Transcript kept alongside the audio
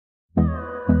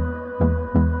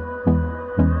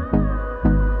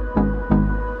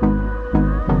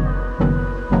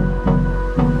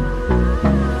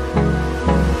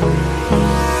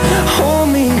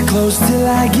close till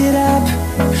I get up.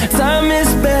 Time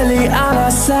is barely on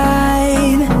our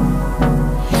side.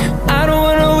 I don't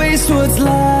wanna waste what's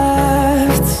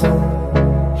left.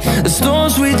 The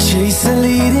storms we chase are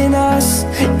leading us,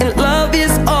 and love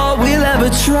is all we'll ever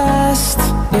trust.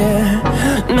 Yeah,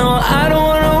 no, I don't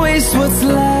wanna waste what's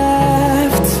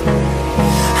left.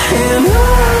 And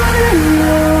on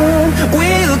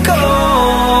we'll go,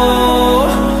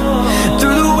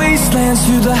 through the wastelands,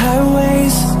 through the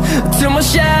highways, till my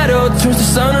shadow turns to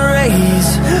sun rays.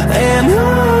 And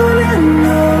on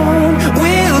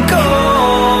we'll go,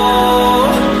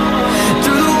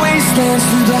 through the wastelands,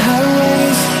 through the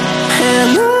highways,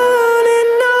 and on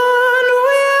we'll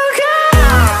go.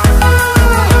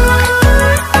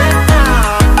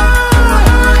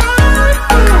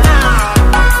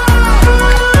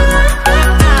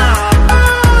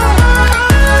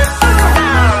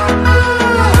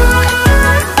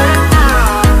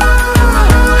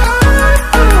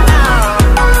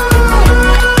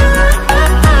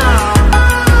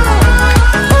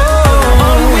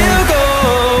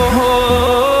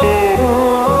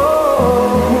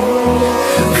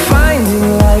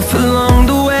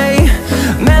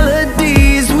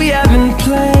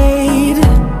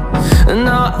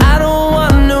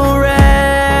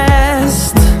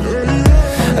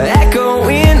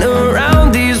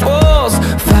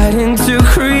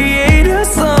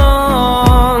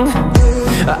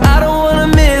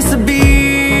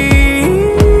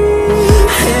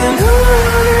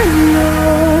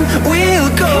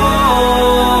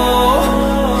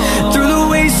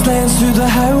 Through the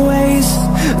highways,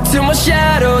 till my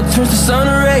shadow turns to sun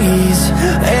rays.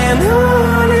 And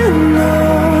on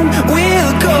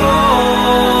we'll go,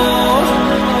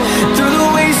 through the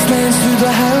wastelands, through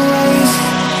the highways,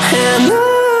 and on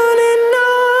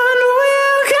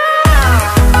we'll go.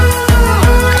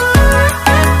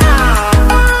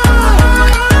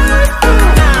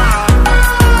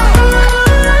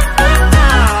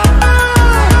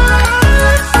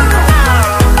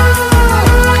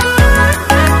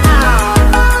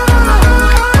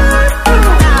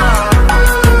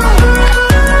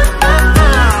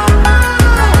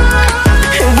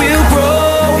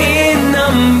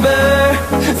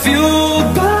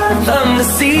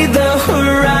 See the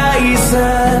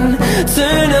horizon,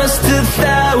 turn us to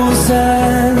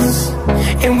thousands,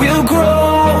 and we'll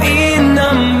grow in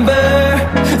number,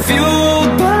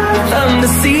 fueled by them. To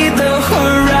see the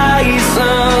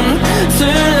horizon,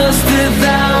 turn us to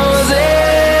thousands,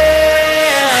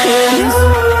 and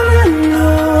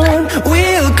on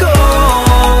we'll go,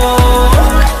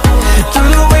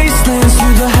 through the wastelands,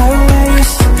 through the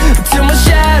highways, till my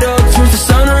shadow turns to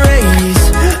sun rays.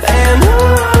 And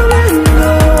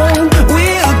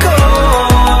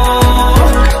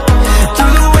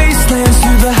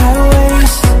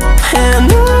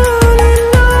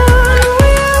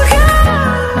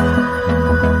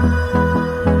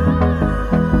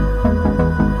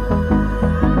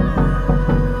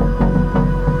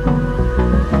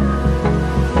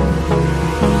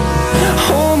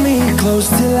close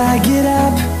till I get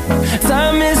up.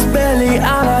 Time is barely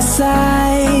on our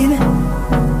side.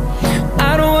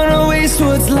 I don't wanna waste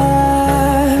what's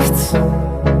left.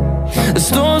 The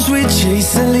storms we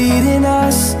chase are leading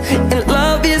us, and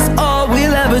love is all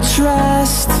we'll ever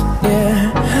trust.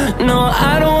 Yeah, no,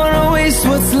 I don't wanna waste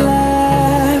what's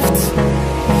left.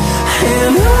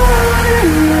 And on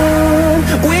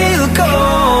we'll go,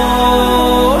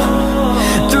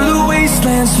 through the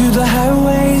wastelands, through the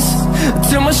highways,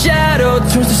 till my shadow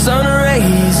turns to sun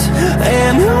rays.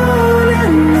 And on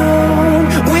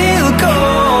we'll go,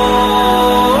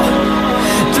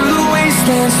 through the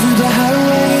wastelands,